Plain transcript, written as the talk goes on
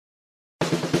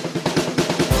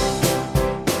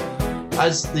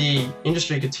as the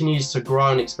industry continues to grow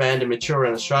and expand and mature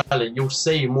in Australia, you'll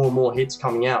see more and more hits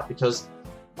coming out because,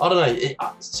 I don't know,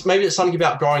 maybe it's something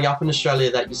about growing up in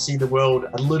Australia that you see the world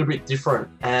a little bit different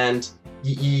and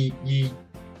you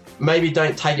maybe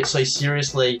don't take it so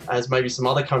seriously as maybe some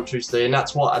other countries do, and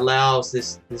that's what allows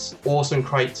this awesome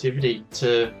creativity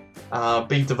to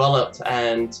be developed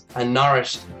and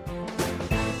nourished.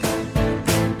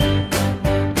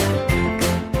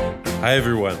 Hi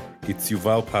everyone, it's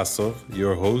Yuval Pasov,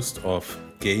 your host of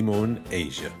Game On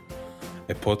Asia,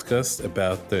 a podcast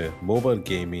about the mobile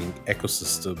gaming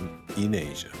ecosystem in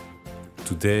Asia.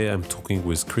 Today I'm talking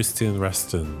with Christian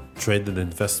Raston, trade and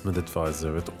investment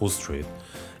advisor at Austrade,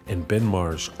 and Ben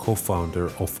Marsh, co-founder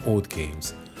of Odd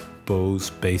Games,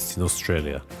 both based in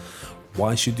Australia.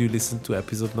 Why should you listen to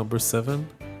episode number 7?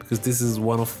 Because this is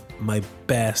one of my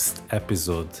best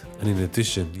episodes, and in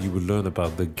addition you will learn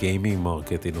about the gaming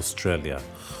market in Australia,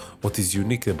 what is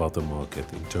unique about the market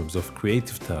in terms of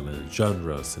creative talent,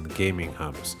 genres and gaming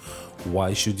hubs,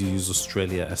 why should you use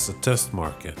Australia as a test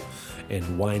market,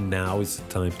 and why now is the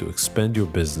time to expand your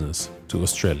business to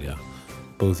Australia,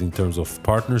 both in terms of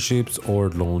partnerships or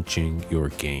launching your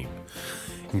game.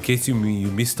 In case you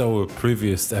missed our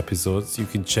previous episodes, you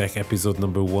can check episode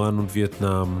number 1 on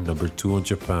Vietnam, number 2 on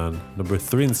Japan, number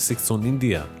 3 and 6 on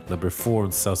India, number 4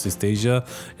 on Southeast Asia,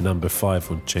 and number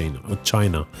 5 on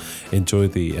China. Enjoy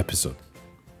the episode.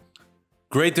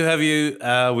 Great to have you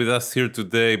with us here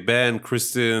today, Ben,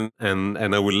 Christian, and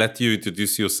I will let you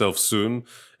introduce yourself soon.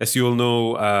 As you all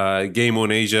know, Game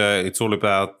On Asia, it's all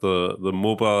about the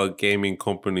mobile gaming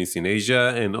companies in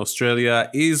Asia, and Australia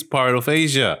is part of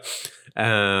Asia. So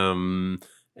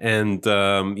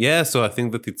I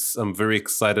think that I'm very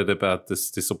excited about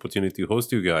this opportunity to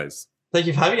host you guys. Thank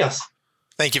you for having us.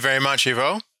 Thank you very much,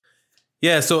 Yuval.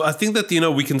 Yeah, so I think that,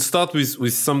 we can start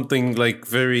with something like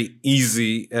very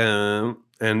easy, and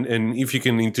if you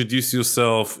can introduce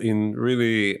yourself in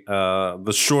really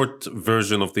the short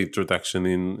version of the introduction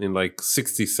in like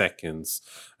 60 seconds.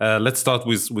 Let's start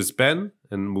with Ben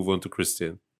and move on to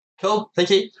Christian. Cool, thank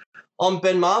you. I'm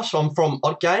Ben Marsh. I'm from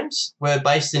Odd Games. We're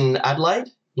based in Adelaide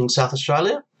in South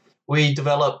Australia. We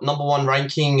develop number 1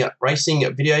 ranking racing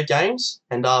video games,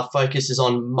 and our focus is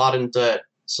on mud and dirt.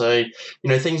 So,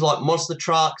 things like monster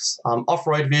trucks,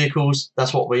 off-road vehicles,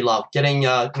 that's what we love. Getting,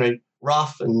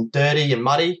 rough and dirty and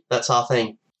muddy, that's our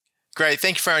thing. Great.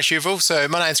 Thank you very much, Yuval. So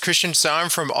my name's Christian. So I'm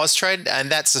from Austrade, and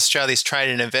that's Australia's Trade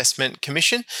and Investment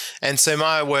Commission. And so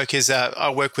my work is I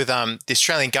work with the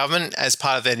Australian government as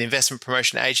part of an investment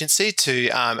promotion agency to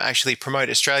actually promote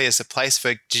Australia as a place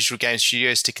for digital game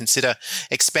studios to consider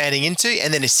expanding into,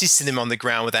 and then assisting them on the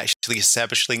ground with actually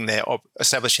establishing their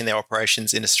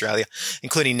operations in Australia,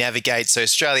 including Navigate. So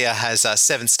Australia has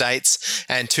 7 states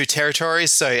and 2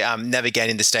 territories. So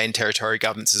navigating the state and territory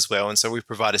governments as well. And so we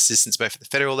provide assistance both at the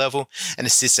federal level and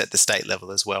assist at the state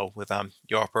level as well with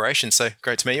your operation. So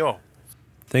great to meet you all.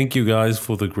 Thank you guys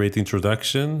for the great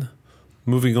introduction.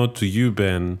 Moving on to you,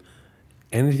 Ben.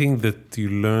 Anything that you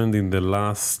learned in the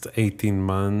last 18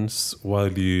 months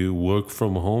while you work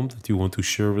from home that you want to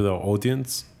share with our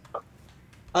audience?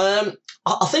 I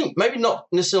think maybe not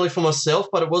necessarily for myself,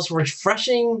 but it was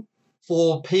refreshing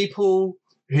for people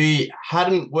who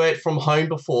hadn't worked from home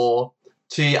before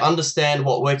to understand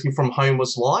what working from home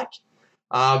was like.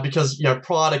 Because,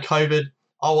 prior to COVID,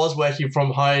 I was working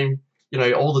from home,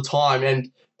 all the time, and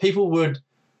people would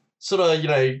sort of,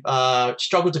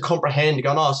 struggle to comprehend,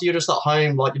 going, oh, so you're just at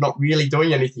home, like you're not really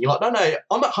doing anything. Like, no,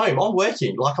 I'm at home, I'm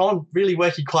working, like I'm really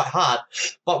working quite hard.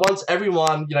 But once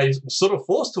everyone, sort of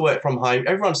forced to work from home,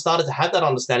 everyone started to have that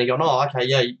understanding, going, oh, okay,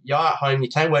 yeah, you're at home, you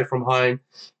can work from home,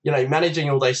 managing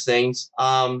all those things,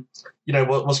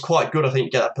 was quite good, I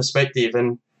think, to get that perspective.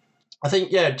 And I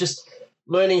think, just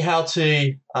learning how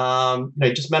to,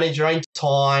 just manage your own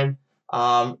time,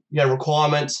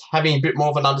 requirements, having a bit more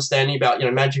of an understanding about,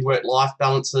 managing work-life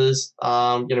balances,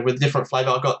 with different flavour.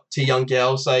 I've got 2 young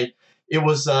girls, so it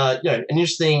was, an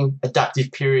interesting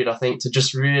adaptive period, I think, to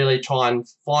just really try and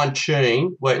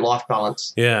fine-tune work-life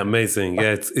balance. Yeah, amazing.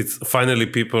 Yeah, it's finally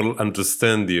people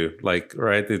understand you, like,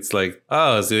 right? It's like,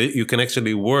 so you can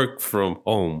actually work from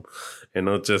home and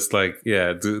not just like,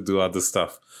 do other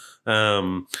stuff.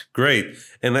 Great.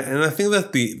 And I think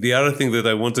that the other thing that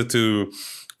I wanted to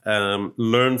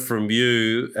learn from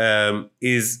you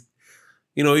is,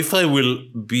 if I will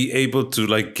be able to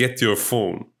like get your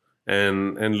phone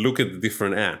and look at the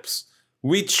different apps,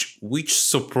 which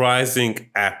surprising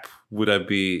app would I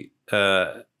be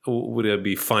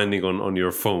finding on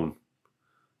your phone?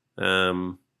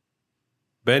 Ben,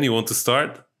 you want to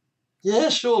start? Yeah,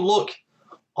 sure. Look,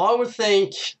 I would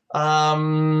think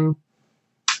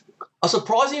a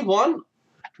surprising one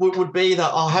would be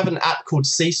that I have an app called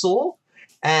Seesaw,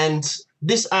 and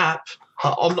this app,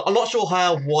 I'm not sure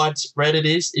how widespread it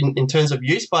is in terms of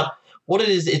use, but what it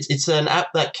is, it's an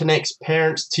app that connects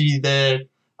parents to their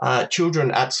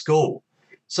children at school.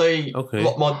 So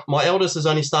my eldest has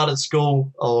only started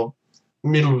school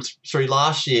middle through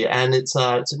last year, and it's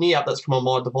a new app that's come on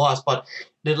my device, but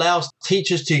it allows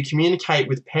teachers to communicate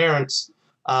with parents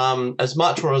as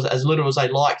much or as little as they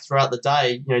like throughout the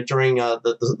day, during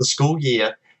the school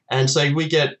year. And so we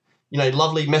get,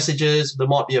 lovely messages. There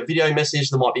might be a video message.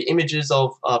 There might be images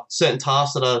of certain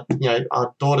tasks that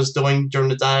our daughter's doing during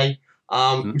the day,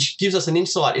 which gives us an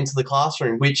insight into the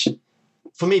classroom, which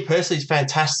for me personally is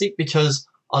fantastic because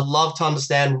I love to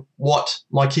understand what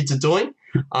my kids are doing.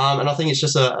 And I think it's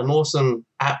just an awesome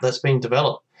app that's been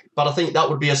developed. But I think that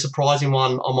would be a surprising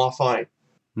one on my phone.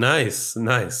 Nice.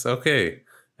 Okay.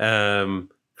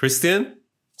 Christian?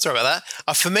 Sorry about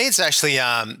that. For me, it's actually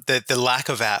the lack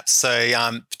of apps. So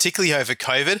particularly over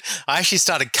COVID, I actually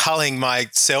started culling my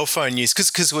cell phone use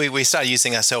because we started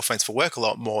using our cell phones for work a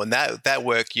lot more, and that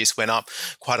work use went up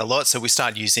quite a lot. So we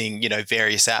started using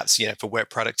various apps for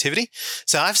work productivity.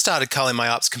 So I've started culling my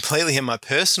apps completely in my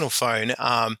personal phone,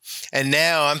 and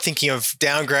now I'm thinking of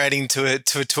downgrading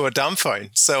to a dumb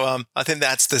phone. So I think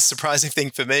that's the surprising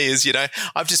thing for me is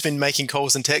I've just been making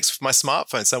calls and texts with my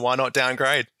smartphone. So why not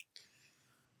downgrade?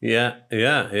 Yeah.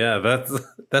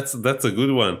 That's a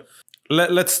good one.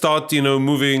 Let's start,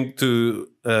 moving to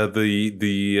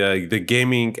the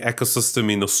gaming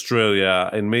ecosystem in Australia,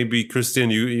 and maybe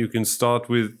Christian, you can start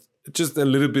with just a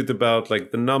little bit about like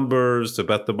the numbers,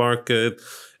 about the market,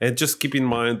 and just keep in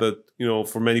mind that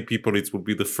for many people it will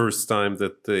be the first time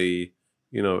that they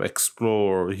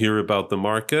explore or hear about the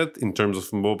market in terms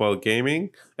of mobile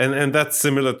gaming, and that's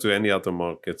similar to any other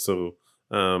market. So.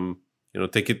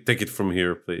 Take it from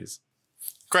here, please.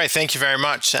 Great, thank you very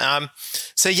much.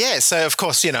 So of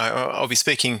course, I'll be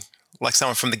speaking like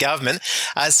someone from the government.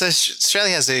 So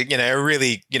Australia has a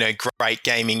really great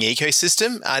gaming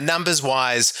ecosystem. Numbers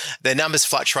wise, the numbers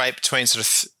fluctuate between sort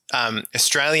of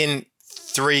Australian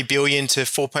 3 billion to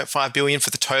 4.5 billion for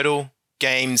the total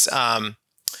games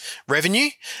revenue,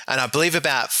 and I believe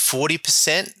about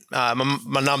 40%.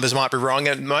 My numbers might be wrong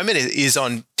at the moment. Is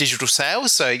on digital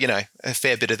sales, so a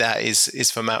fair bit of that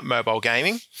is for mobile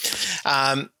gaming.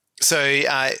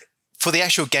 For the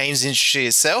actual games industry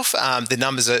itself, the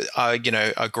numbers are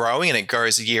growing, and it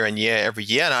grows year on year every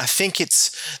year. And I think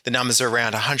the numbers are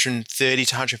around 130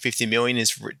 to 150 million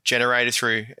is generated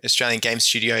through Australian game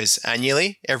studios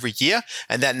annually every year,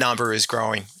 and that number is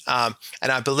growing. And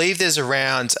I believe there's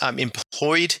around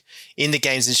employed in the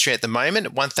games industry at the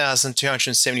moment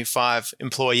 1,275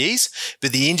 employees,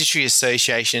 but the industry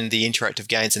association, the Interactive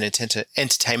Games and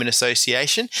Entertainment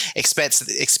Association, expects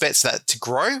that to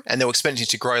grow, and they were expecting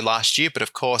to grow last year. But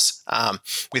of course,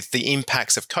 with the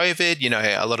impacts of COVID,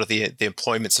 a lot of the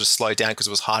employment sort of slowed down because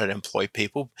it was harder to employ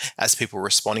people as people were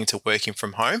responding to working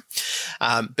from home.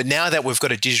 But now that we've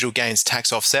got a digital games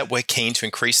tax offset, we're keen to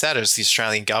increase that as the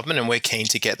Australian government, and we're keen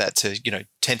to get that to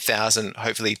 10,000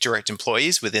 hopefully direct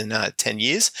employees within 10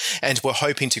 years, and we're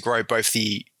hoping to grow both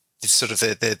the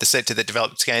sector that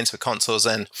develops games for consoles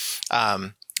and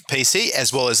PC,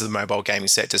 as well as the mobile gaming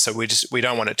sector. So we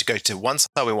don't want it to go to one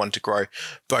side. We want it to grow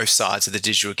both sides of the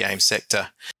digital game sector.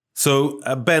 So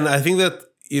Ben, I think that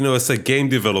as a game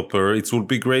developer, it would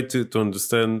be great to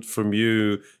understand from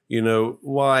you,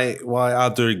 why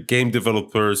other game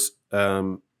developers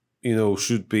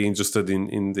should be interested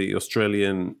in the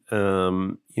Australian,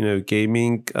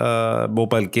 gaming,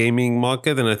 mobile gaming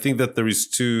market. And I think that there is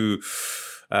two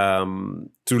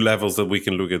levels that we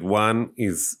can look at. One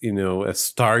is,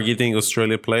 as targeting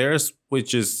Australia players,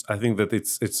 which is, I think that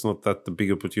it's not that the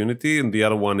big opportunity. And the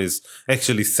other one is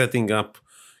actually setting up,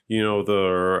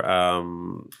 their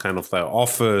kind of their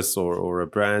office or a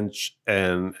branch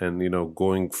and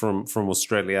going from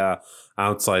Australia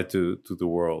outside to the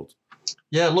world.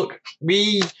 Yeah, look,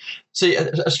 we see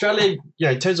Australia,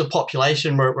 in terms of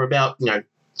population, we're about,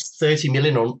 30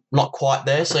 million or not quite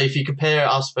there. So if you compare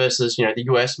us versus, the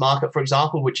US market, for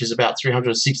example, which is about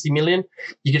 360 million,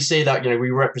 you can see that, we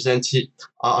represent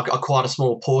quite a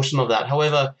small portion of that.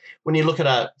 However, when you look at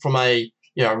it from a,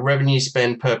 revenue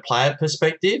spend per player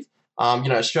perspective,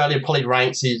 Australia probably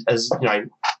ranks as,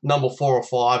 number 4 or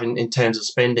 5 in terms of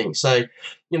spending. So,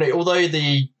 although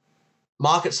the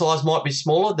market size might be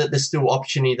smaller, that there's still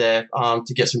opportunity there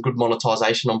to get some good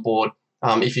monetization on board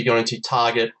if you're going to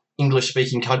target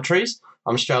English-speaking countries.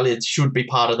 Australia should be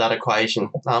part of that equation,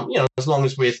 as long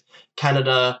as with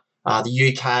Canada,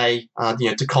 the UK,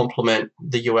 to complement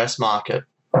the US market.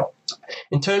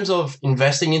 In terms of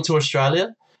investing into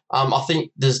Australia, I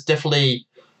think there's definitely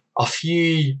a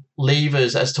few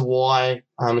levers as to why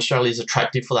Australia is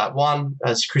attractive for that. One,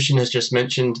 as Christian has just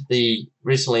mentioned, the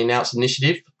recently announced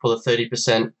initiative for the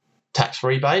 30% tax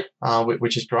rebate,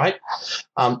 which is great.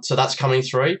 So that's coming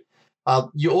through.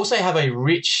 You also have a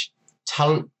rich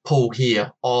talent pool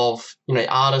here of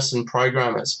artists and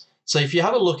programmers. So if you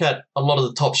have a look at a lot of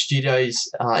the top studios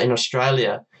in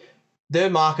Australia,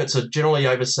 their markets are generally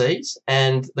overseas,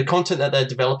 and the content that they're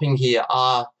developing here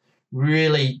are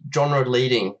really genre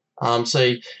leading.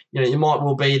 So it might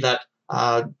well be that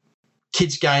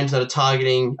kids games that are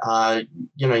targeting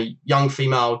young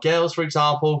female girls, for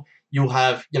example, you'll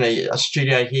have a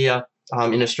studio here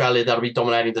in Australia that'll be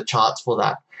dominating the charts for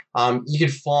that. You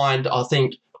could find, I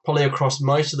think, probably across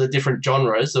most of the different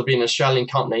genres, there'll be an Australian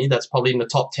company that's probably in the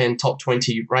top 10, top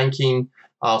 20 ranking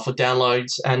for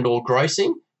downloads and or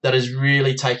grossing, that is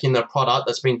really taking the product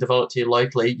that's been developed here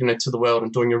locally, to the world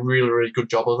and doing a really, really good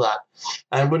job of that.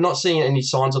 And we're not seeing any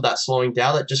signs of that slowing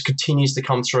down. That just continues to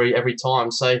come through every time.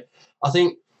 So I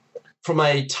think from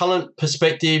a talent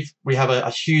perspective, we have a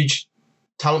huge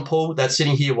talent pool that's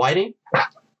sitting here waiting.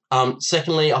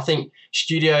 Secondly, I think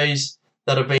studios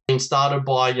that have been started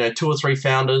by 2 or 3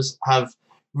 founders have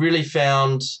really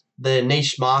found their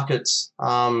niche markets,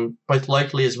 both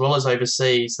locally as well as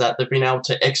overseas, that they've been able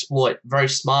to exploit very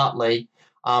smartly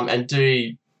and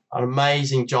do an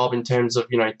amazing job in terms of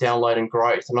download and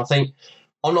growth. And I think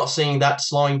I'm not seeing that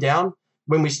slowing down.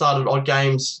 When we started Odd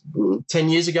Games 10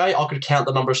 years ago, I could count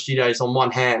the number of studios on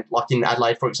one hand, like in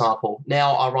Adelaide, for example.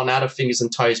 Now I run out of fingers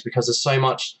and toes because there's so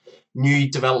much new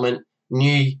development,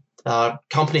 new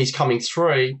companies coming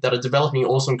through that are developing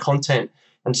awesome content.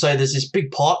 And so there's this big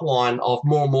pipeline of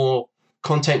more and more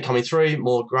content coming through,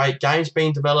 more great games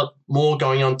being developed, more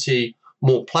going on to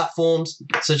more platforms.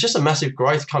 So it's just a massive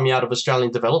growth coming out of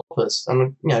Australian developers.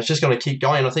 And, it's just going to keep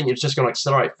going. I think it's just going to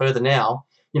accelerate further now,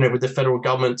 with the federal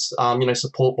government's,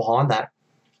 support behind that.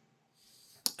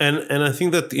 And I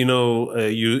think that,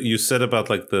 you said about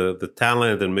like the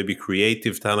talent and maybe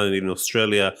creative talent in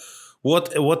Australia.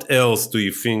 What else do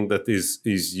you think that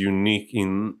is unique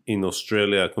in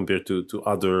Australia compared to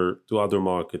other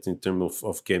markets in terms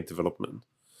of game development?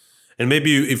 And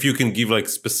maybe if you can give like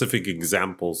specific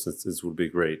examples, it would be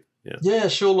great. Yeah,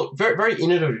 sure. Look, very, very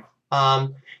innovative.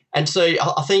 And so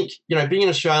I think, being in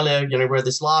Australia, we're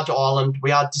this large island, we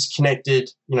are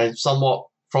disconnected, somewhat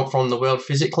from the world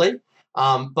physically.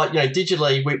 But,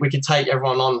 digitally, we can take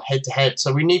everyone on head to head.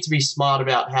 So we need to be smart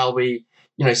about how we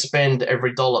spend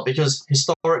every dollar, because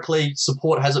historically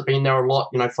support hasn't been there a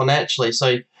lot, financially.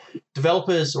 So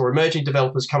developers or emerging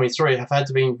developers coming through have had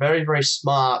to be very, very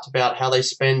smart about how they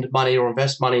spend money or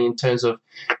invest money in terms of,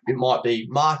 it might be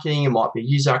marketing, it might be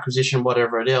user acquisition,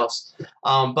 whatever it else.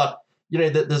 But,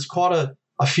 there's quite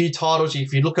a few titles.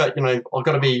 If you look at, I've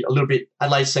got to be a little bit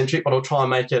Adelaide-centric, but I'll try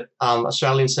and make it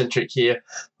Australian-centric here.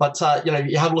 But,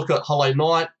 you have a look at Hollow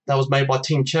Knight. That was made by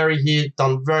Team Cherry here,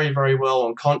 done very, very well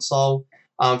on console.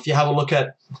 If you have a look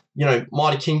at,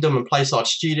 Mighty Kingdom and PlaySide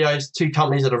Studios, 2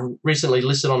 companies that have recently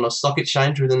listed on the stock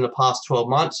exchange within the past 12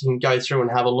 months, you can go through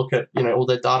and have a look at, all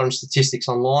their data and statistics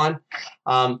online.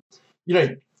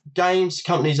 Games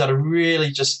companies that are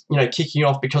really just, kicking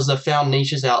off because they've found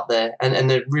niches out there and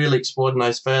they're really exploiting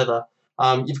those further.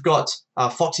 You've got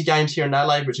Foxy Games here in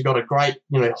Adelaide, which have got a great,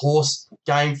 horse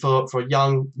game for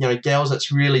young, girls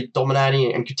that's really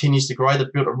dominating and continues to grow.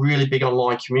 They've built a really big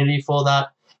online community for that.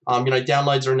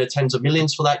 Downloads are in the tens of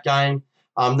millions for that game.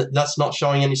 That's not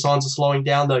showing any signs of slowing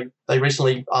down. They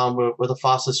recently were the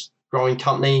fastest growing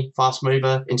company, fast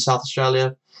mover in South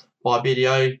Australia by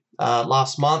BDO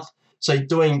last month. So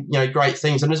doing, great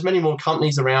things. And there's many more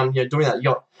companies around, doing that.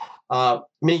 You got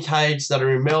Minicades that are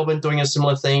in Melbourne doing a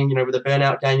similar thing, with a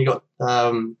Burnout game. You got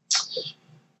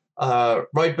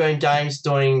Roadburn Games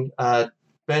doing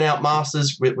Burnout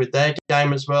Masters with their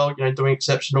game as well, doing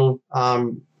exceptional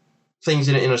things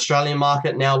in Australian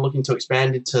market, now looking to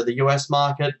expand into the US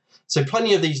market. So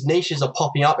plenty of these niches are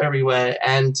popping up everywhere.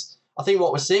 And I think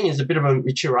what we're seeing is a bit of a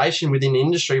maturation within the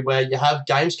industry where you have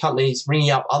games companies ringing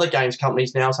up other games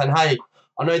companies now saying, hey,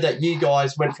 I know that you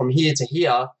guys went from here to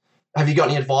here. Have you got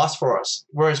any advice for us?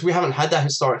 Whereas we haven't had that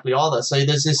historically either. So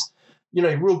there's this,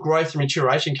 real growth and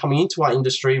maturation coming into our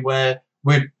industry where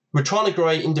we're trying to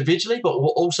grow individually, but we're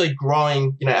also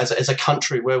growing, as a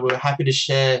country where we're happy to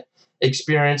share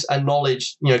experience and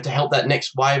knowledge, to help that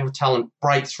next wave of talent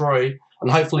break through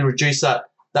and hopefully reduce that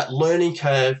learning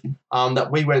curve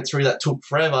that we went through that took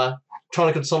forever, trying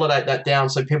to consolidate that down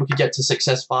so people could get to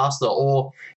success faster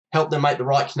or help them make the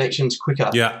right connections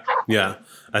quicker. Yeah.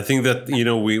 I think that,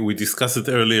 we discussed it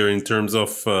earlier in terms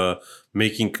of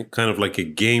making kind of like a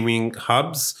gaming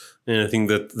hubs. And I think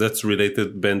that that's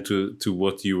related, Ben, to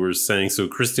what you were saying. So,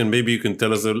 Christian, maybe you can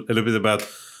tell us a little bit about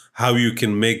how you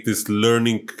can make this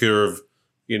learning curve,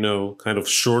 kind of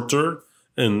shorter,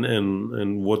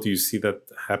 and what do you see that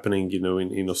happening,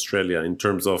 in Australia in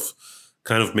terms of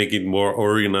kind of making it more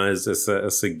organized as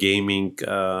a gaming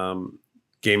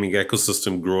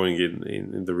ecosystem growing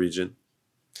in the region.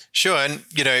 Sure. And,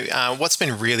 what's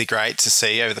been really great to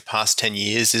see over the past 10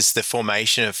 years is the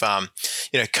formation of,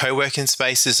 co-working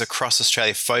spaces across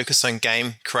Australia focused on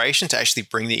game creation to actually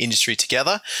bring the industry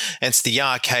together. And so the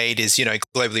Arcade is,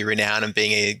 globally renowned and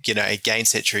being a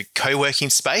game-centric co-working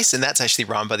space. And that's actually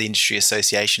run by the Industry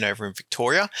Association over in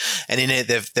Victoria. And in it,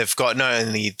 they've got not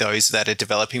only those that are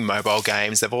developing mobile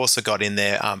games, they've also got in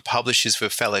there publishers for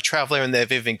Fellow Traveller, and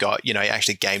they've even got,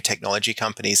 actually game technology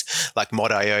companies like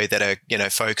Mod.io that are,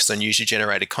 focused on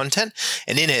user-generated content.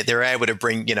 And in it, they're able to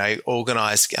bring,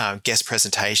 organized guest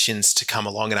presentations to come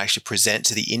along and actually present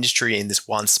to the industry in this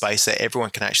one space so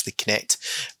everyone can actually connect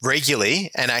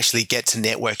regularly and actually get to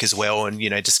network as well and,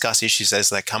 discuss issues as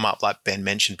they come up, like Ben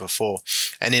mentioned before.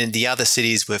 And in the other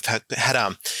cities, we've had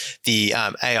the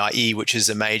AIE, which is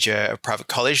a major private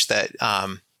college that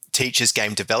teaches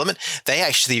game development. They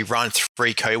actually run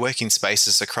 3 co-working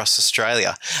spaces across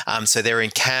Australia. So they're in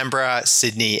Canberra,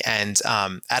 Sydney, and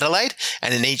Adelaide.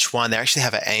 And in each one, they actually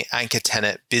have an anchor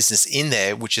tenant business in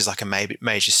there, which is like a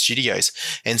major studios.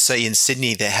 And so in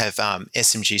Sydney, they have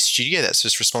SMG Studio that's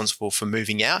just responsible for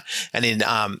moving out. And in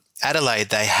Adelaide,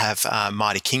 they have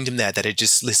Mighty Kingdom there that are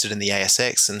just listed in the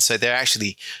ASX. And so they're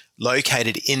actually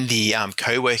located in the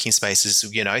co-working spaces,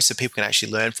 so people can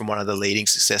actually learn from one of the leading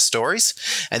success stories.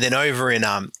 And then over in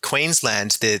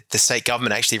Queensland, the state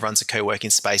government actually runs a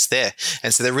co-working space there.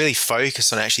 And so they're really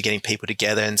focused on actually getting people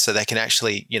together, and so they can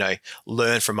actually,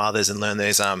 learn from others and learn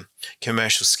those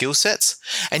commercial skill sets.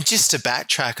 And just to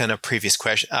backtrack on a previous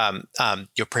question,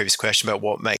 your previous question about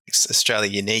what makes Australia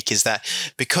unique is that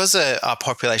because our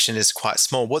population is quite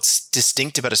small, what's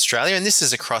distinct about Australia, and this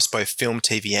is across both film,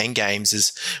 TV, and games,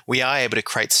 is we are able to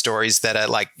create stories that are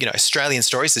like, Australian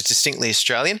stories that's distinctly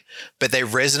Australian, but they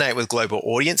resonate with global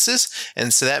audiences.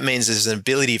 And so that means there's an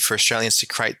ability for Australians to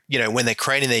create, when they're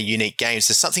creating their unique games,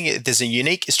 there's a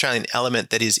unique Australian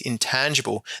element that is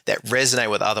intangible that resonate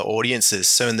with other audiences.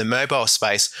 So in the mobile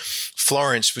space,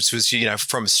 Florence, which was,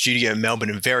 from a studio in Melbourne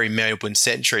and very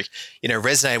Melbourne-centric,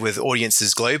 resonated with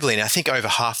audiences globally. And I think over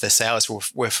half their sales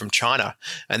were from China,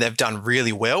 and they've done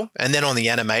really well. And then on the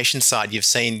animation side, you've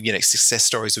seen, success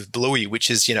stories with Bluey, which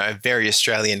is, a very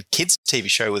Australian kids TV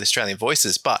show with Australian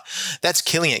voices, but that's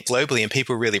killing it globally and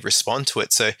people really respond to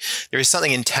it. So there is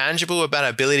something intangible about our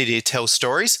ability to tell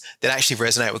stories that actually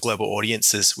resonate with global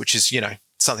audiences, which is,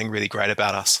 something really great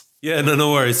about us. Yeah,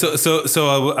 no worries.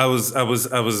 So I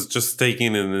was just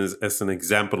taking it as an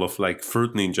example of like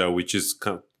Fruit Ninja, which is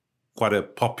quite a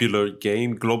popular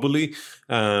game globally,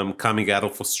 coming out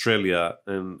of Australia.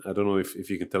 And I don't know if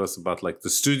you can tell us about like the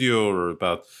studio or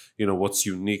about, what's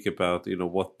unique about,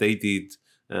 what they did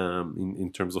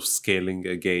in terms of scaling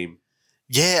a game.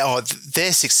 Yeah,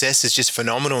 their success is just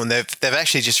phenomenal, and they've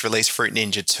actually just released Fruit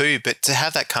Ninja 2. But to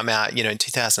have that come out, in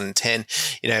 2010,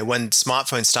 when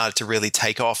smartphones started to really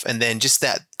take off, and then just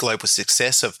that global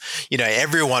success of,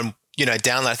 everyone,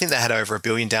 download. I think they had over 1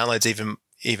 billion downloads,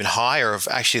 even higher of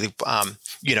actually,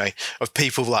 of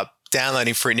people like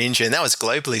downloading Fruit Ninja, and that was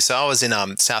globally. So I was in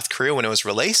South Korea when it was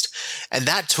released, and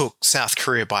that took South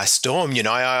Korea by storm.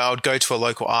 I would go to a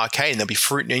local arcade and there'd be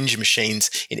Fruit Ninja machines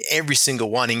in every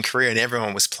single one in Korea, and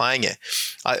everyone was playing it.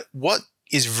 What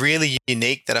is really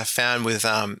unique that I found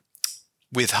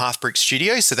with Half Brick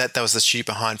Studios, so that was the studio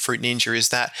behind Fruit Ninja, is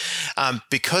that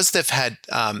because they've had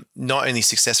not only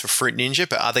success with Fruit Ninja,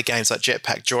 but other games like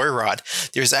Jetpack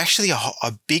Joyride, there's actually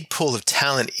a big pool of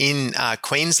talent in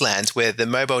Queensland where the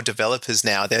mobile developers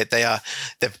now, they've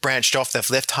branched off, they've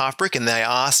left Half Brick, and they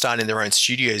are starting their own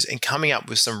studios and coming up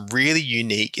with some really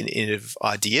unique and innovative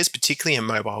ideas, particularly in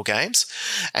mobile games.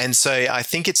 And so I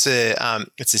think it's a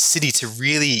city to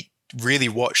really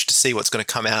watch to see what's going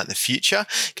to come out in the future,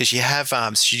 because you have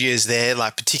studios there,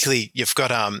 like particularly you've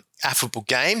got Affable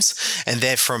Games, and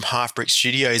they're from Half Brick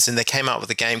Studios, and they came up with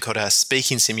a game called a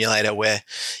Speaking Simulator where,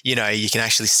 you can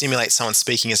actually simulate someone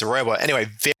speaking as a robot. Anyway,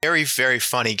 very, very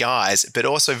funny guys, but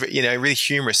also, really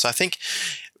humorous. So I think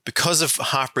because of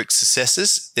Half Brick's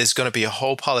successes, there's going to be a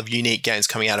whole pile of unique games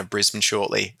coming out of Brisbane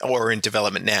shortly, or in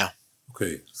development now.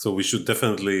 Okay, so we should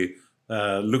definitely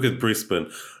look at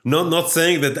Brisbane. Not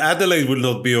saying that Adelaide will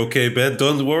not be okay, Ben.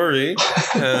 Don't worry.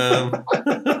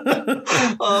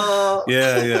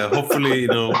 Yeah. Hopefully,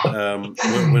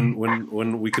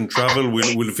 when we can travel,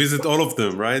 we'll visit all of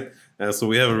them, right? So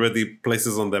we have already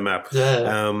places on the map.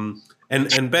 Yeah.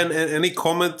 And Ben, any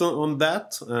comment on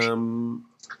that?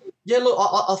 Yeah, look,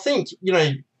 I think,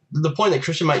 the point that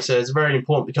Christian makes there is very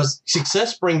important because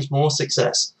success brings more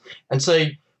success. And so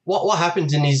what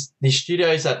happens in these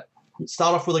studios that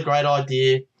start off with a great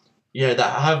idea,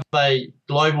 that have a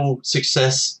global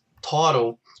success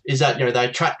title, is that, they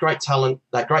attract great talent.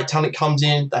 That great talent comes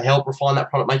in, they help refine that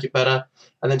product, make it better.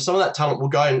 And then some of that talent will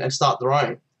go and start their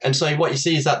own. And so what you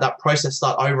see is that process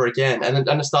start over again, and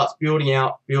it starts building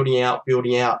out.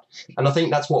 And I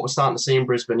think that's what we're starting to see in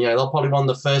Brisbane. They're probably one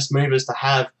of the first movers to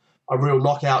have a real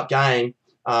knockout game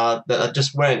that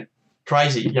just went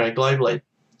crazy, globally.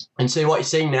 And so what you're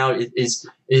seeing now is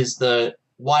the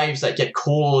waves that get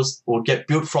caused or get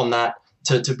built from that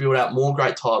to build out more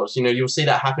great titles. You'll see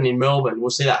that happen in Melbourne.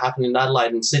 We'll see that happen in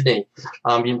Adelaide and Sydney,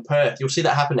 in Perth. You'll see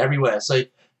that happen everywhere. So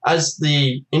as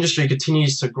the industry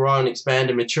continues to grow and expand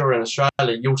and mature in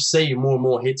Australia, you'll see more and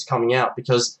more hits coming out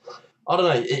because, I don't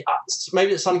know,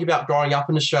 maybe it's something about growing up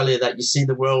in Australia that you see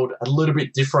the world a little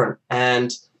bit different,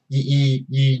 and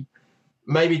you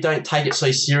maybe don't take it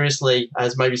so seriously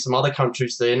as maybe some other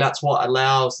countries do, and that's what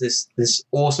allows this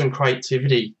awesome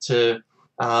creativity to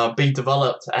be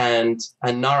developed and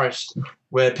nourished,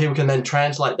 where people can then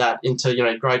translate that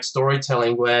into great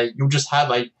storytelling, where you'll just have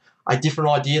a different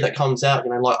idea that comes out,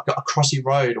 like a Crossy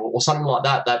Road or something like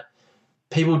that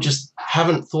people just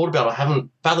haven't thought about or haven't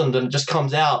fathomed, and it just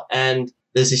comes out, and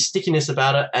there's this stickiness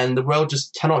about it, and the world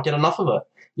just cannot get enough of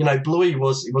it. Bluey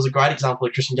was a great example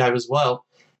that Christian gave as well.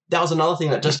 That was another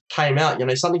thing that just came out,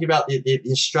 something about the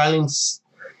Australians,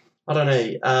 I don't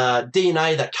know,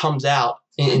 DNA that comes out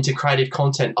into creative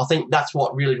content. I think that's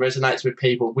what really resonates with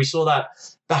people. We saw that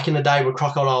back in the day with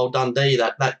Crocodile Dundee,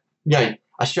 that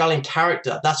Australian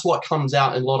character, that's what comes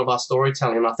out in a lot of our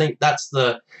storytelling. And I think that's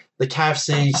the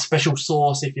KFC special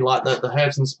sauce, if you like, the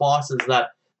herbs and spices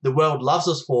that the world loves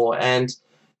us for. And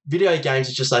video games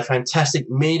is just a fantastic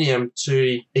medium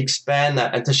to expand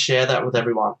that and to share that with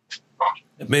everyone.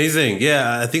 Amazing.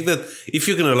 Yeah, I think that if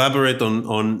you can elaborate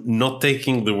on not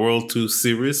taking the world too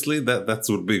seriously, that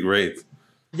would be great.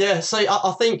 Yeah, so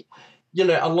I think,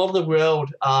 a lot of the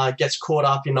world gets caught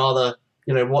up in either,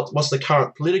 what's the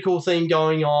current political thing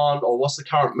going on, or what's the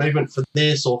current movement for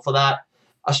this or for that.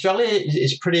 Australia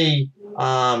is pretty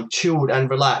chilled and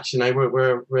relaxed.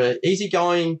 We're an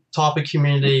easygoing type of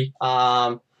community,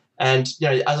 and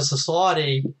as a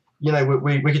society,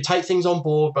 we could take things on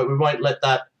board, but we won't let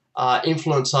that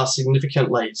influence us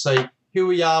significantly. So here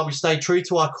we are. We stay true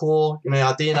to our core.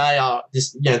 Our DNA are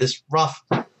this rough,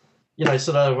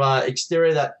 sort of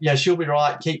exterior that she'll be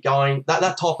right, keep going. That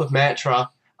type of mantra.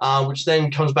 Which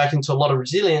then comes back into a lot of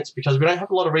resilience because we don't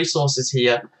have a lot of resources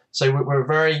here. So we're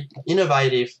very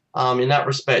innovative in that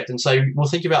respect. And so we'll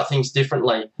think about things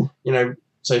differently.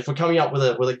 So if we're coming up with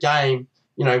a game,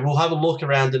 we'll have a look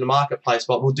around in the marketplace,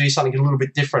 but we'll do something a little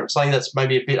bit different, something that's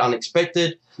maybe a bit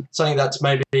unexpected, something that's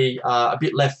maybe a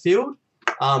bit left field,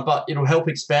 but it'll help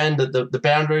expand the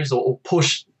boundaries or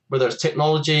push, whether it's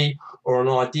technology or an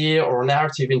idea or a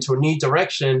narrative, into a new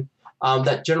direction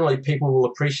that generally people will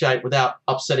appreciate without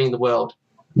upsetting the world.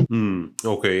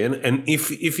 Okay, and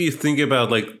if you think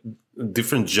about like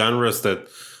different genres that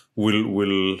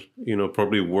will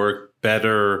probably work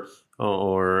better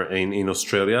or in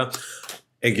Australia.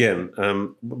 Again,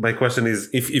 my question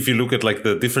is, if you look at like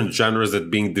the different genres that are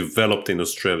being developed in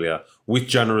Australia,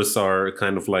 which genres are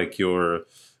kind of like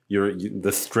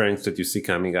the strengths that you see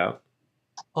coming out?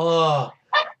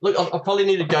 Look, I probably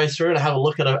need to go through and have a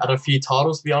look at a few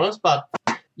titles, to be honest. But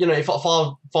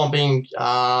if I'm being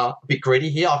a bit greedy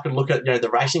here, I could look at the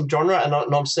racing genre, and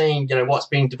I'm seeing what's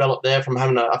being developed there from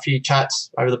having a few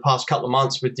chats over the past couple of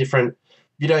months with different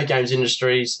video games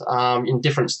industries in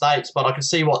different states. But I can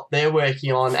see what they're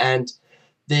working on, and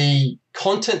the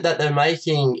content that they're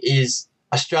making is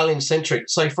Australian centric.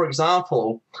 So, for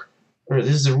example,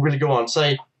 this is a really good one.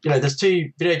 So, there's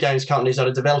two video games companies that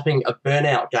are developing a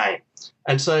Burnout game.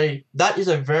 And so that is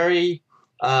a very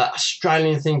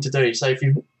Australian thing to do. So if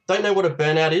you don't know what a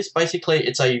Burnout is, basically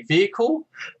it's a vehicle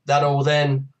that will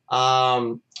then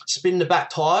spin the back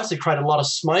tyres to create a lot of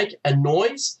smoke and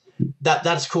noise.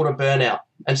 That's called a Burnout.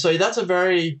 And so that's a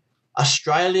very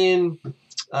Australian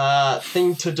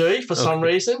thing to do for some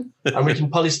reason. And we can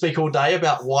probably speak all day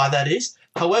about why that is.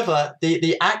 However,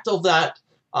 the act of that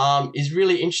is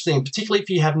really interesting, particularly if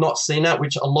you have not seen that,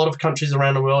 which a lot of countries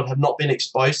around the world have not been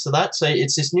exposed to that. So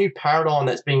it's this new paradigm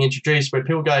that's being introduced where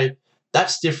people go,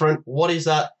 that's different. What is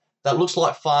that? That looks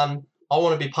like fun. I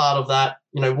want to be part of that.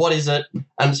 What is it?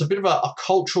 And it's a bit of a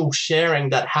cultural sharing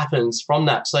that happens from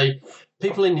that. So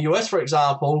people in the US, for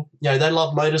example, they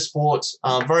love motorsports,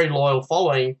 very loyal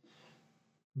following.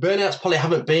 Burnouts probably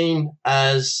haven't been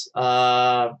as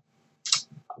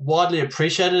widely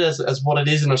appreciated as what it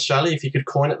is in Australia, if you could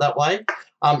coin it that way.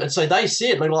 And so they see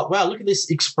it and they're like, wow, look at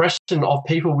this expression of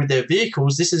people with their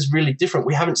vehicles. This is really different.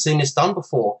 We haven't seen this done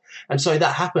before. And so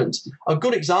that happens. A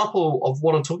good example of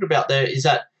what I'm talking about there is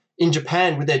that in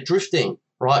Japan with their drifting,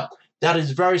 right? That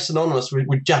is very synonymous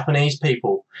with Japanese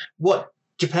people. What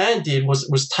Japan did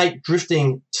was take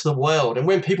drifting to the world. And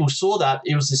when people saw that,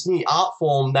 it was this new art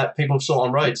form that people saw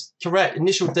on roads. Correct.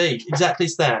 Initial D. Exactly,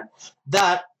 Stan.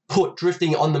 That put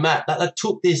drifting on the map. That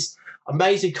took this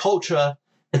amazing culture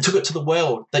and took it to the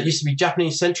world that used to be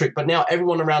Japanese-centric, but now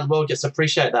everyone around the world gets to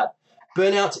appreciate that.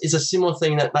 Burnouts is a similar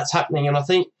thing that's happening, and I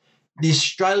think the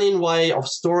Australian way of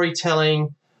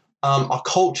storytelling, our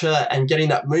culture, and getting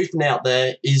that movement out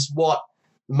there is what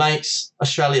makes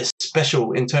Australia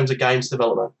special in terms of games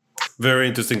development. Very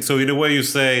interesting. So in a way you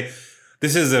say,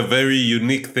 this is a very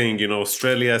unique thing.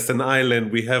 Australia as an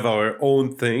island, we have our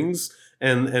own things.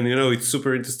 And it's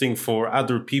super interesting for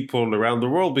other people around the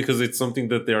world because it's something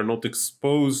that they are not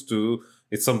exposed to.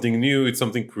 It's something new. It's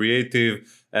something creative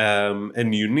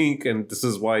and unique. And this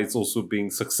is why it's also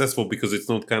being successful, because it's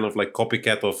not kind of like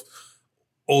copycat of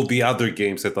all the other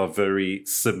games that are very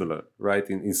similar, right,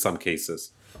 in some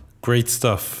cases. Great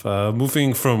stuff.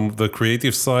 Moving from the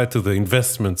creative side to the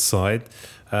investment side,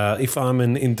 if I'm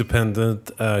an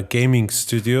independent gaming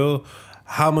studio,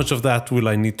 how much of that will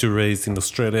I need to raise in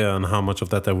Australia and how much of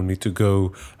that I will need to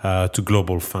go to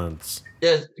global funds?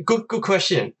 Yeah, good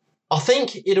question. I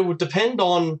think it will depend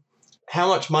on how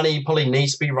much money probably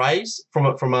needs to be raised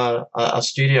from a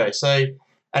studio. So,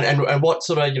 and what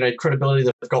sort of credibility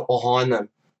they've got behind them.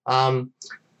 I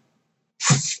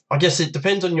guess it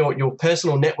depends on your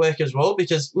personal network as well,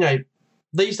 because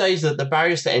these days the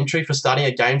barriers to entry for starting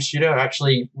a game studio are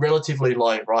actually relatively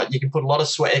low, right? You can put a lot of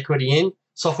sweat equity in.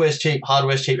 Software's cheap,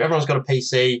 hardware's cheap. Everyone's got a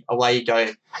PC. Away you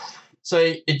go.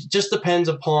 So it just depends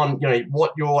upon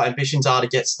what your ambitions are to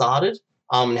get started,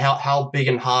 and how big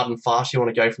and hard and fast you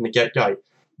want to go from the get-go.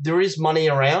 There is money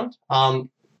around.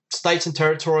 States and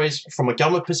territories, from a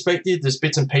government perspective, there's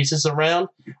bits and pieces around.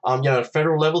 At a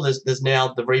federal level, there's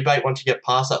now the rebate once you get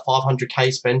past that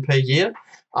 $500K spend per year.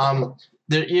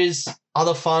 There is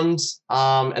other funds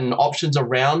and options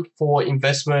around for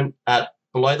investment at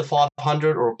below the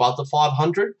 500 or above the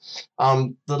 500.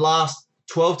 The last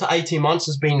 12 to 18 months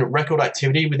has been record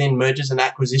activity within mergers and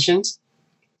acquisitions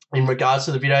in regards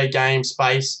to the video game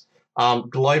space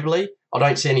globally. I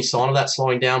don't see any sign of that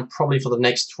slowing down probably for the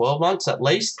next 12 months at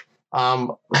least.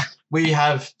 We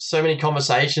have so many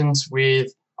conversations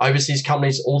with overseas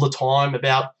companies all the time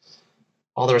about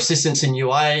either assistance in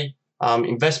UA,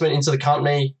 investment into the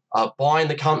company, buying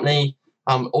the company,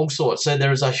 all sorts. So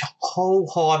there is a whole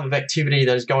hive of activity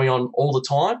that is going on all the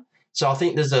time. So I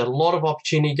think there's a lot of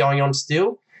opportunity going on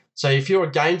still. So if you're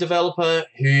a game developer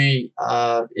who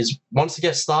wants to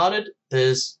get started,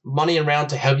 there's money around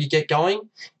to help you get going.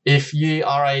 If you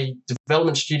are a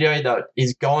development studio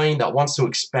that wants to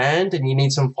expand and you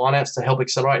need some finance to help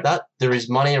accelerate that, there is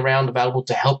money around available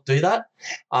to help do that.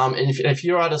 And if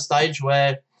you're at a stage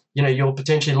where you're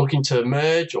potentially looking to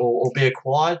merge or be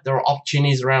acquired, there are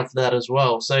opportunities around for that as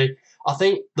well. So I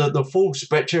think the full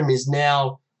spectrum is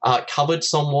now covered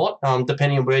somewhat,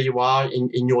 depending on where you are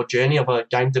in your journey of a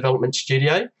game development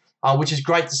studio, which is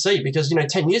great to see because,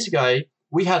 10 years ago,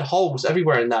 we had holes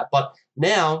everywhere in that. But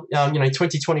now,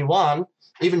 2021,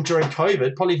 even during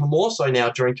COVID, probably even more so now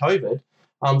during COVID,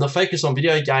 the focus on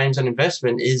video games and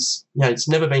investment is, it's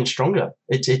never been stronger.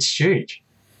 It's huge.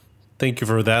 Thank you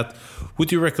for that.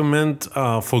 Would you recommend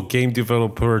for game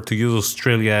developer to use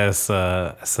Australia as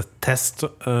a test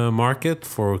market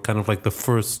for kind of like the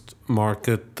first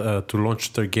market to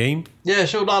launch their game? Yeah,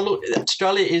 sure. No, look,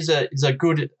 Australia is a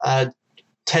good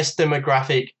test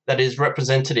demographic that is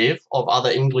representative of other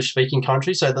English-speaking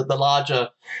countries. So that the larger,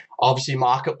 obviously,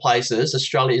 marketplaces,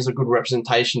 Australia is a good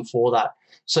representation for that.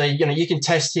 So, you can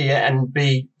test here and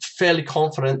be fairly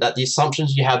confident that the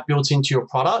assumptions you have built into your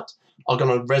product are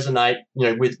going to resonate,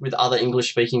 with other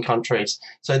English-speaking countries.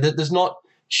 So there's not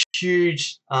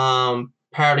huge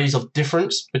parodies of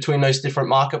difference between those different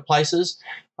marketplaces.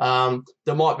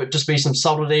 There might just be some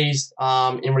subtleties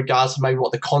in regards to maybe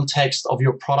what the context of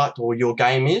your product or your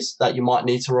game is that you might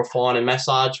need to refine and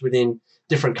massage within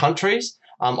different countries.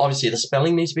 Obviously, the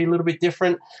spelling needs to be a little bit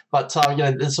different, but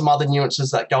there's some other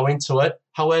nuances that go into it.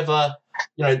 However,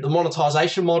 the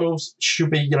monetization models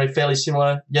should be fairly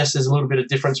similar. Yes, there's a little bit of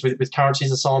difference with currencies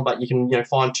and so on, but you can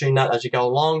fine tune that as you go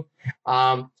along.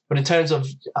 But in terms of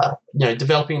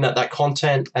developing that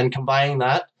content and conveying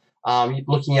that,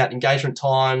 looking at engagement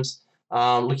times,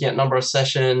 looking at number of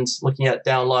sessions, looking at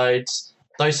downloads,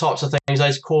 those types of things,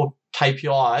 those core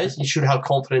KPIs, you should have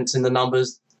confidence in the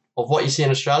numbers of what you see in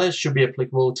Australia should be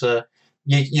applicable to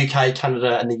UK,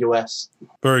 Canada, and the US.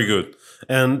 Very good.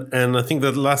 And I think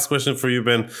the last question for you,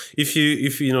 Ben,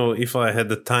 if I had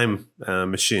the time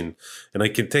machine and I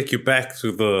can take you back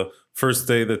to the first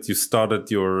day that you started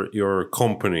your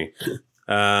company,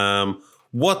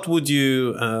 what would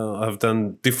you have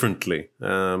done differently?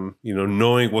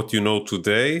 Knowing what you know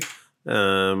today,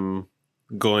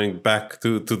 going back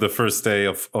to the first day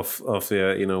of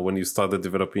when you started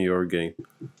developing your game.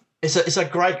 It's a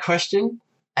great question,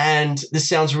 and this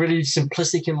sounds really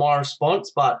simplistic in my response,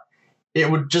 but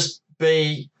it would just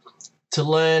be to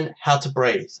learn how to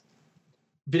breathe.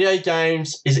 Video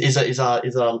games is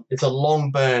a long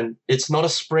burn. It's not a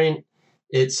sprint.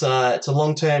 It's a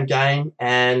long-term game,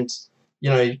 and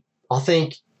I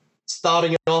think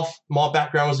starting off, my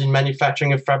background was in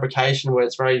manufacturing and fabrication, where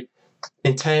it's very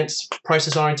intense,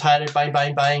 process orientated, bang,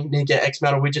 bang, bang, need to get X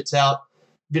amount of widgets out.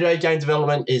 Video game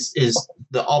development is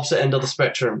the opposite end of the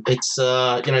spectrum. It's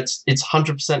it's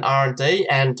 100% R&D,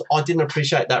 and I didn't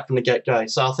appreciate that from the get-go.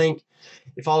 So I think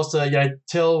if I was to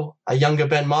tell a younger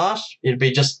Ben Marsh, it'd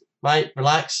be just, mate,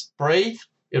 relax, breathe.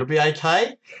 It'll be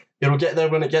okay. It'll get there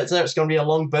when it gets there. It's going to be a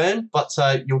long burn, but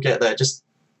you'll get there. Just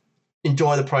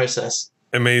enjoy the process.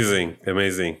 Amazing.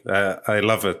 I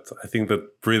love it. I think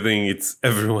that breathing, it's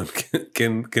everyone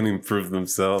can improve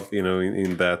themselves,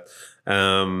 in that.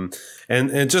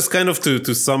 And just kind of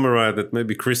to summarize that,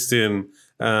 maybe Christian,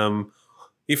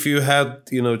 if you had,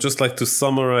 just like to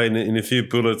summarize in a few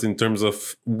bullets in terms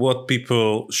of what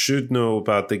people should know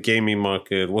about the gaming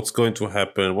market, what's going to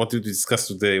happen, what did we discuss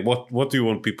today, what do you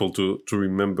want people to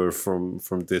remember from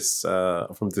this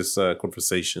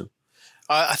conversation?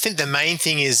 I think the main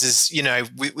thing is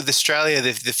with Australia,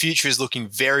 the future is looking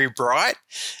very bright,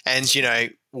 and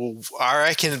I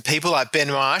reckon people like Ben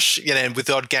Marsh, with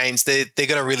Odd Games, they're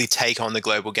going to really take on the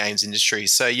global games industry.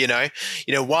 So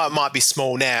while it might be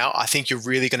small now, I think you're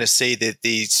really going to see that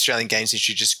the Australian games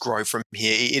industry just grow from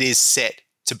here. It is set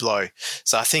to blow.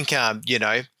 So I think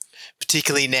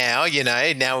particularly now,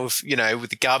 with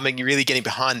the government, you're really getting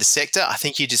behind the sector. I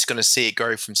think you're just going to see it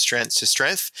go from strength to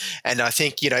strength. And I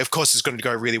think, of course, it's going to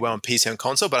go really well on PC and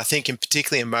console, but I think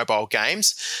particularly in mobile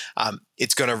games,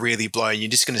 it's going to really blow. And you're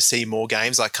just going to see more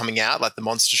games coming out, like the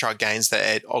Monster Truck games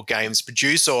that Odd Games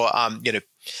produce, or,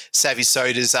 Savvy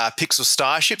Soda's Pixel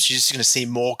Starships. You're just going to see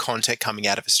more content coming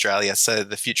out of Australia. So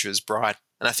the future is bright.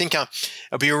 And I think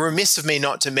it'll be remiss of me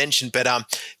not to mention, but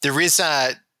there is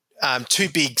two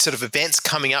big sort of events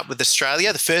coming up with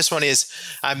Australia. The first one is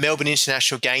Melbourne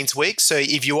International Games Week. So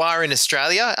if you are in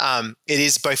Australia, it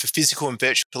is both a physical and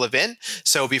virtual event.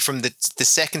 So it'll be from the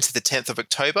 2nd to the 10th of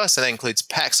October. So that includes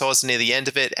PAX Oz near the end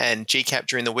of it, and GCAP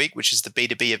during the week, which is the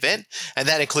B2B event. And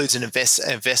that includes an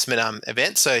investment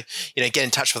event. So, get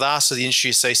in touch with us or the industry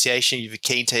association if you're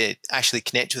keen to actually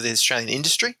connect with the Australian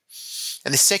industry.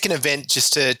 And the second event,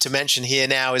 just to mention here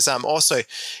now, is also,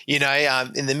 in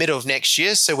the middle of next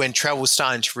year. So when travel's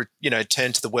starting to,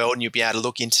 turn to the world and you'll be able to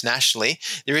look internationally,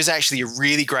 there is actually a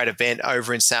really great event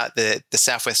over in the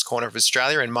southwest corner of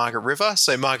Australia in Margaret River.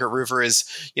 So Margaret River is,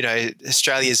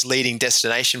 Australia's leading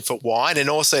destination for wine and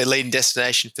also leading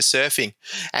destination for surfing.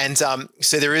 And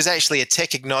so there is actually a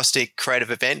tech agnostic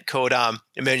creative event called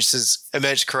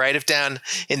Emergence Creative down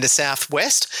in the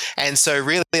southwest. And so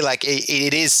really,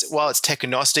 it is, while it's tech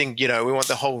agnostic, we want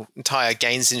the whole entire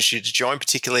games industry to join,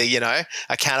 particularly, our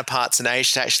counterparts in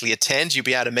Asia to actually attend. You'll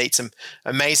be able to meet some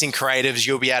amazing creatives.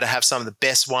 You'll be able to have some of the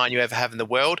best wine you ever have in the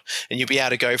world, and you'll be able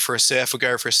to go for a surf or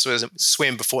go for a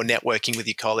swim before networking with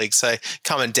your colleagues. So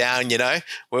coming down,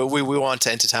 we want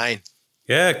to entertain.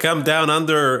 Yeah, come down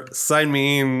under, sign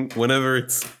me in whenever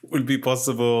it will be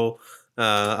possible.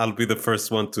 I'll be the first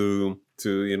one to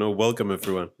welcome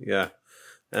everyone. Yeah.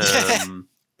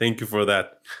 Thank you for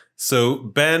that. So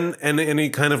Ben,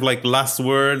 any kind of last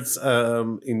words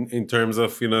in terms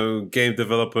of game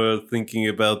developer thinking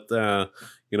about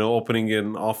opening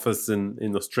an office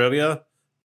in Australia?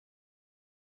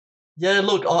 Yeah,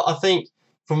 look, I think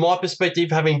from my perspective,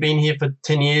 having been here for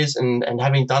 10 years and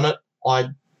having done it, I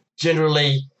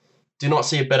generally do not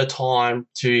see a better time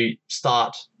to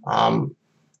start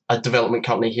a development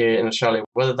company here in Australia,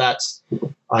 whether that's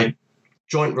a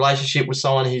joint relationship with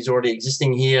someone who's already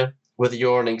existing here, whether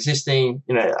you're an existing,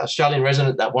 Australian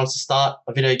resident that wants to start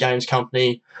a video games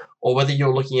company, or whether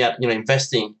you're looking at,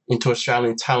 investing into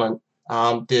Australian talent,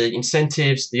 the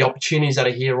incentives, the opportunities that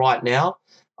are here right now,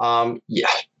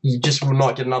 you just will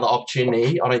not get another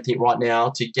opportunity, I don't think, right now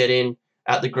to get in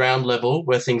at the ground level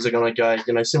where things are going to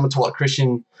go. Similar to what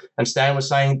Christian and Stan were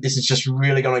saying, this is just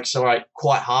really going to accelerate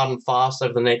quite hard and fast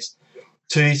over the next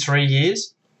 2-3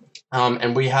 years.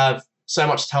 And we have so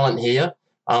much talent here.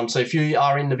 So if you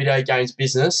are in the video games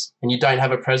business and you don't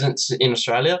have a presence in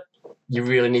Australia, you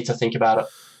really need to think about it.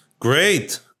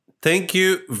 Great. Thank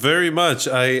you very much.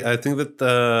 I think that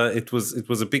it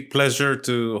was a big pleasure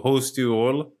to host you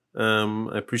all.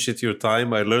 I appreciate your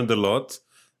time. I learned a lot,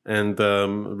 and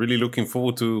really looking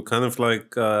forward to kind of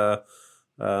like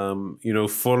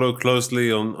follow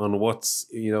closely on what's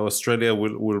Australia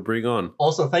will bring on.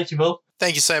 Awesome. Thank you, Bill.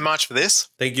 Thank you so much for this.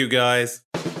 Thank you, guys.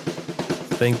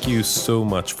 Thank you so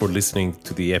much for listening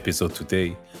to the episode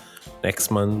today.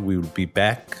 Next month we will be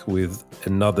back with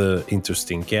another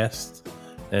interesting guest.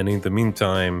 And in the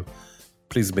meantime,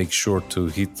 please make sure to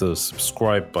hit the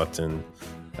subscribe button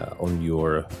on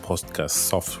your podcast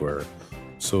software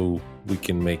so we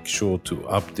can make sure to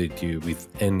update you with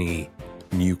any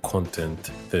new content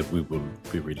that we will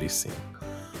be releasing.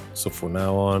 So for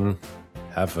now on,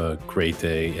 have a great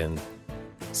day and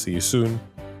see you soon.